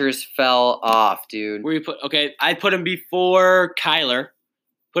 Aaron Rodgers fell off, dude. Where you put? Okay, I put him before Kyler.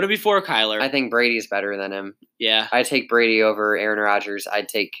 Put him before Kyler. I think Brady's better than him. Yeah. I take Brady over Aaron Rodgers. I'd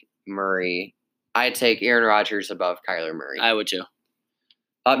take Murray. I'd take Aaron Rodgers above Kyler Murray. I would too.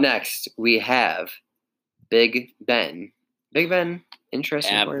 Up next, we have Big Ben. Big Ben,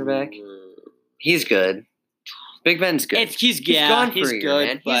 interesting quarterback. He's good. Big Ben's good. He's gone for a year, good,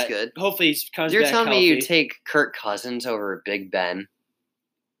 man. He's good. Hopefully he comes You're back telling healthy. me you take Kirk Cousins over Big Ben?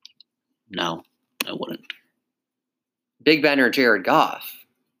 No, I wouldn't. Big Ben or Jared Goff?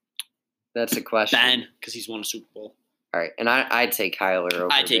 That's the question. Ben, because he's won a Super Bowl. All right, and I'd take Kyler over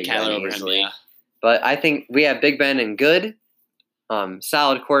I'd take Big Kyler Ben over easily. him, yeah. But I think we have Big Ben and good.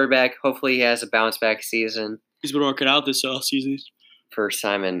 Solid quarterback. Hopefully he has a bounce back season. He's been working out this season. First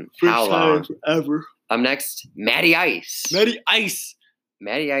time in how long? Ever. Next, Matty Ice. Matty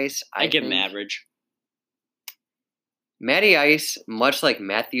Ice. I give him average. Matty Ice, much like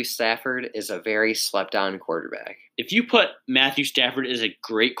Matthew Stafford, is a very slept-on quarterback. If you put Matthew Stafford as a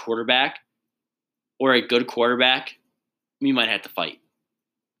great quarterback or a good quarterback, we might have to fight.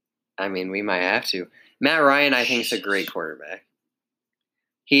 I mean, we might have to. Matt Ryan, I think, is a great quarterback.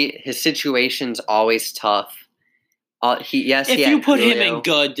 His situation's always tough. If you put him in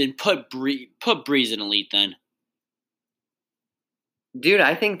good, then put Brees in elite then. Dude,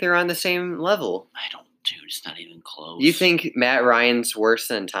 I think they're on the same level. I don't, dude. It's not even close. You think Matt Ryan's worse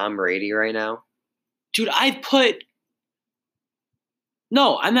than Tom Brady right now? Dude,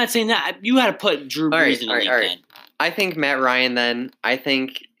 No, I'm not saying that. You got to put Drew Brees in elite then. I think Matt Ryan then. I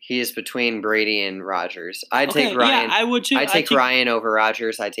think He is between Brady and Rodgers. I'd take Ryan. Yeah, I would too. I'd take Ryan over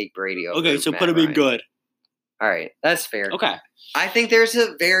Rodgers. I'd take Brady over. Okay, so Matt put him in Ryan. good. All right, that's fair. Okay. I think there's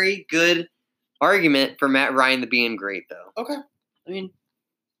a very good argument for Matt Ryan being great, though. Okay. I mean,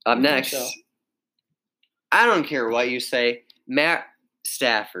 Up I think next, so. I don't care what you say. Matt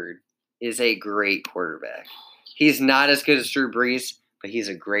Stafford is a great quarterback. He's not as good as Drew Brees, but he's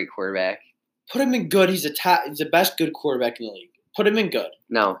a great quarterback. Put him in good. He's the best good quarterback in the league. Put him in good.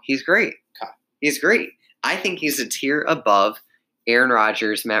 No, he's great. Okay. He's great. I think he's a tier above Aaron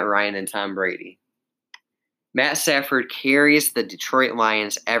Rodgers, Matt Ryan, and Tom Brady. Matt Stafford carries the Detroit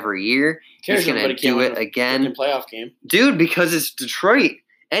Lions every year. He's going to do it again. Playoff game. Dude, because it's Detroit.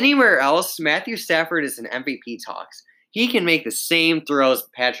 Anywhere else, Matthew Stafford is an MVP talks. He can make the same throws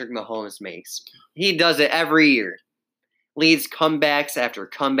Patrick Mahomes makes. He does it every year. Leads comebacks after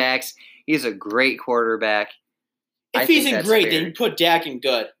comebacks. He's a great quarterback. If he's in great, then you put Dak in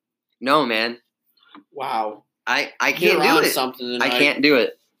good. No, man. Wow. I can't do it. Something I can't do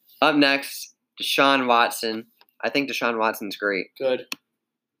it. Up next, Deshaun Watson. I think Deshaun Watson's great. Good. Do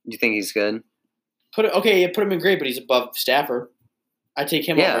you think he's good? Put him in great, but he's above Stafford. I take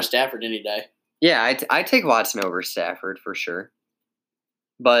him over Stafford any day. Yeah, I take Watson over Stafford for sure.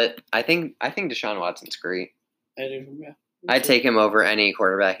 But I think Deshaun Watson's great. I do. Yeah. I'd take him over any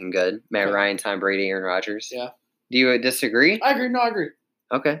quarterback in good. Matt Ryan, Tom Brady, Aaron Rodgers. Yeah. Do you disagree? I agree. No, I agree.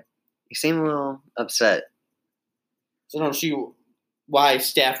 Okay. You seem a little upset. So I don't see why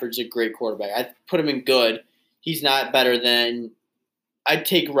Stafford's a great quarterback. I put him in good. He's not better than. I'd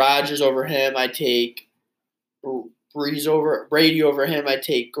take Rodgers over him. I'd take Brady over him. I'd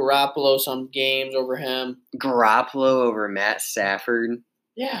take Garoppolo some games over him. Garoppolo over Matt Stafford?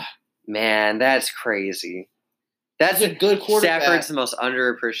 Yeah. Man, that's crazy. That's a good quarterback. Stafford's the most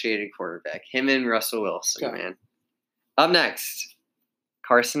underappreciated quarterback. Him and Russell Wilson, man. Up next,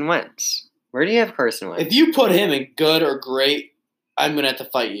 Carson Wentz. Where do you have Carson Wentz? If you put him in good or great, I'm going to have to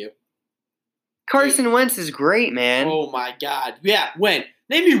fight you. Carson Wentz is great, man. Oh, my God. Yeah, when?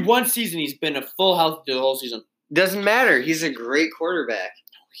 Name me one season he's been a full health the whole season. Doesn't matter. He's a great quarterback.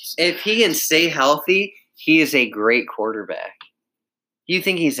 If he can stay healthy, he is a great quarterback. You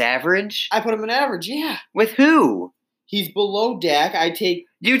think he's average? I put him in average, yeah. With who? He's below Dak.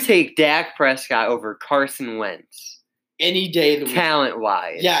 You take Dak Prescott over Carson Wentz. Any day of the week.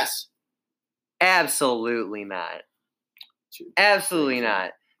 Talent-wise. Yes. Absolutely not. Absolutely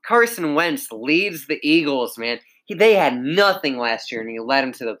not. Carson Wentz leads the Eagles, man. They had nothing last year, and he led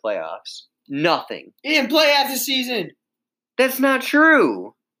them to the playoffs. Nothing. He didn't play half the season. That's not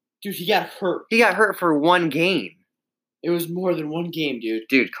true. Dude, he got hurt. He got hurt for one game. It was more than one game, dude.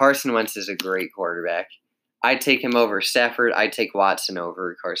 Dude, Carson Wentz is a great quarterback. I'd take him over Stafford. I'd take Watson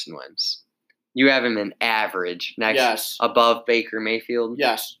over Carson Wentz. You have him in average next above Baker Mayfield?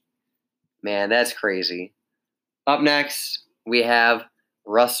 Yes. Man, that's crazy. Up next, we have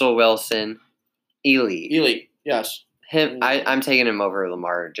Russell Wilson, elite. Elite, yes. I'm taking him over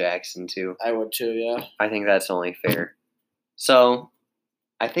Lamar Jackson, too. I would, too, yeah. I think that's only fair. So,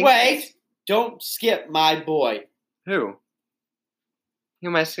 I think... Wait! Don't skip my boy. Who? Who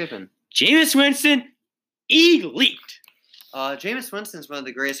am I skipping? Jameis Winston, elite. Jameis Winston's one of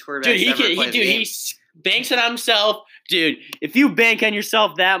the greatest quarterbacks dude, ever played the game. He banks it on himself. Dude, if you bank on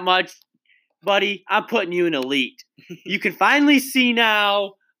yourself that much, buddy, I'm putting you in elite. You can finally see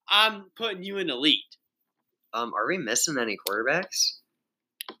now I'm putting you in elite. Are we missing any quarterbacks?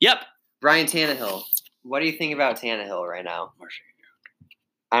 Yep. Ryan Tannehill. What do you think about Tannehill right now?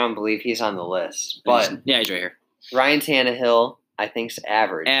 I don't believe he's on the list. But yeah, he's right here. Ryan Tannehill, I think, is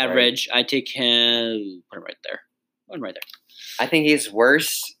average. Average. Right? I take him. Put him right there. Put him right there. I think he's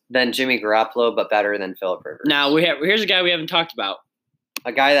worse than Jimmy Garoppolo, but better than Phillip Rivers. Now, here's a guy we haven't talked about.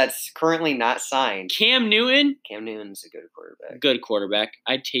 A guy that's currently not signed. Cam Newton. Cam Newton's a good quarterback. Good quarterback.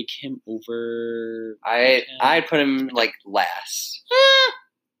 I'd take him over. I'd put him like last.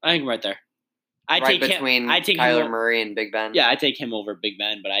 I think right there. I'd take Kyler Murray and Big Ben. Yeah, I take him over Big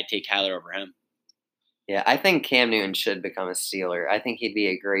Ben, but I take Kyler over him. Yeah, I think Cam Newton should become a Steeler. I think he'd be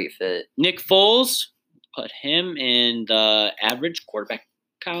a great fit. Nick Foles, put him in the average quarterback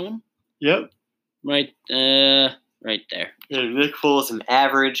column. Yep. Right there. Yeah, Nick Foles an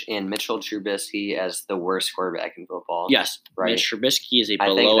average, and Mitchell Trubisky as the worst quarterback in football. Yes, right. Mitch Trubisky is a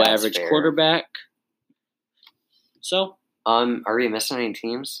below average quarterback. So, are we missing any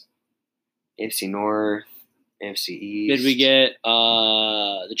teams? AFC North, AFC East. Did we get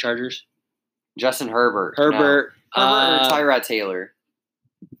the Chargers? Justin Herbert. Herbert. No. Herbert or Tyrod Taylor?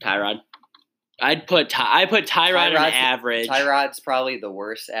 Tyrod. I put Tyrod in average. Tyrod's probably the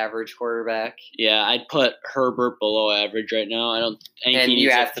worst average quarterback. Yeah, I'd put Herbert below average right now. I don't think And he you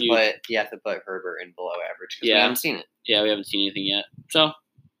needs have to put Herbert in below average because we haven't seen it. Yeah, we haven't seen anything yet. So, all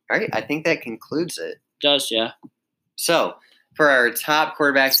right, I think that concludes it. Yeah. So, for our top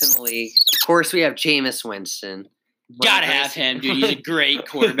quarterbacks in the league, of course, we have Jameis Winston. Gotta have him, dude. He's a great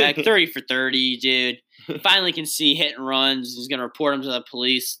quarterback. 30 for 30, dude. Finally can see hit and runs. He's going to report them to the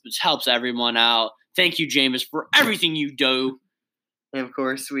police, which helps everyone out. Thank you, Jameis, for everything you do. And, of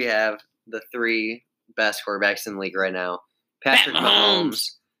course, we have the 3 best quarterbacks in the league right now. Patrick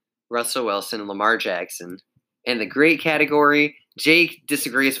Mahomes, Russell Wilson, and Lamar Jackson. In the great category, Jake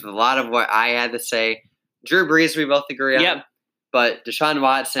disagrees with a lot of what I had to say. Drew Brees, we both agree on. Yep. But Deshaun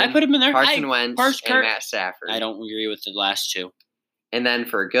Watson, I put him in there. Carson Wentz, and Matt Stafford. I don't agree with the last 2. And then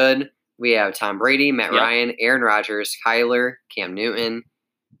for good, we have Tom Brady, Matt Ryan, Aaron Rodgers, Kyler, Cam Newton,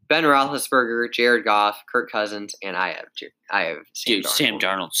 Ben Roethlisberger, Jared Goff, Kirk Cousins, and I have Sam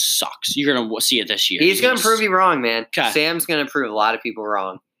Darnold sucks. You're going to see it this year. He's going to prove you wrong, man. Okay. Sam's going to prove a lot of people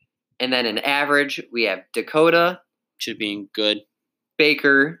wrong. And then in average, we have Dakota. Should be good.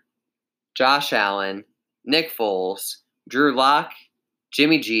 Baker, Josh Allen, Nick Foles, Drew Lock,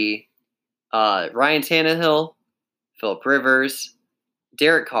 Jimmy G, Ryan Tannehill, Phillip Rivers,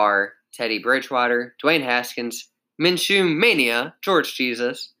 Derek Carr, Teddy Bridgewater, Dwayne Haskins, Minshew Mania, George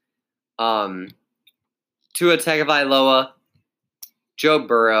Jesus, Tua Tagovailoa, Joe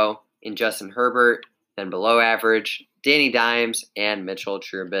Burrow, and Justin Herbert. Then below average, Danny Dimes and Mitchell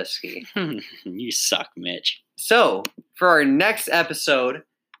Trubisky. You suck, Mitch. So, for our next episode,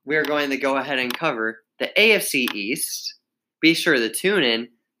 we are going to go ahead and cover the AFC East. Be sure to tune in.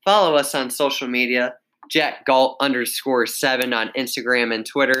 Follow us on social media. JackGalt_7 on Instagram and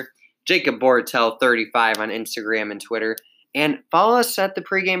Twitter. Jacob Bortel 35 on Instagram and Twitter. And follow us at the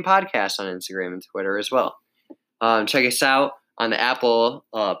Pregame Podcast on Instagram and Twitter as well. Check us out on the Apple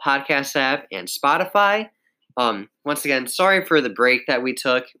Podcast app and Spotify. Once again, sorry for the break that we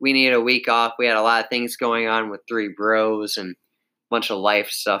took. We needed a week off. We had a lot of things going on with 3 bros and a bunch of life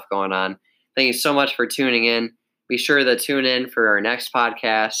stuff going on. Thank you so much for tuning in. Be sure to tune in for our next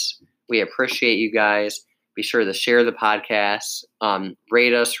podcast. We appreciate you guys. Be sure to share the podcast,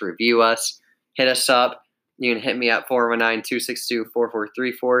 rate us, review us, hit us up. You can hit me up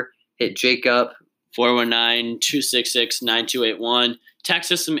 419-262-4434. Hit Jake up 419-266-9281.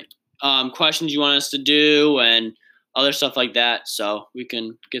 Text us some questions you want us to do and other stuff like that, so we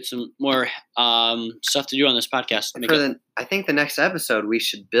can get some more stuff to do on this podcast. I think the next episode we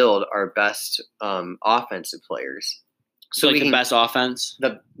should build our best offensive players. So like the best offense?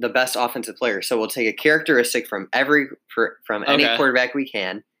 The best offensive player. So we'll take a characteristic from any quarterback we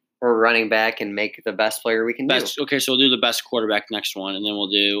can, or running back, and make the best player we can do. Okay, so we'll do the best quarterback next one, and then we'll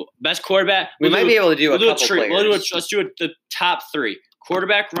do best quarterback. We might be able to do a couple players. Let's do the top 3.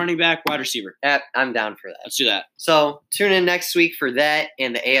 Quarterback, running back, wide receiver. I'm down for that. Let's do that. So tune in next week for that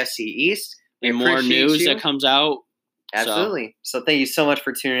and the AFC East. And more news that comes out. Absolutely. So thank you so much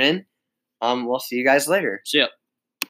for tuning in. We'll see you guys later. See ya.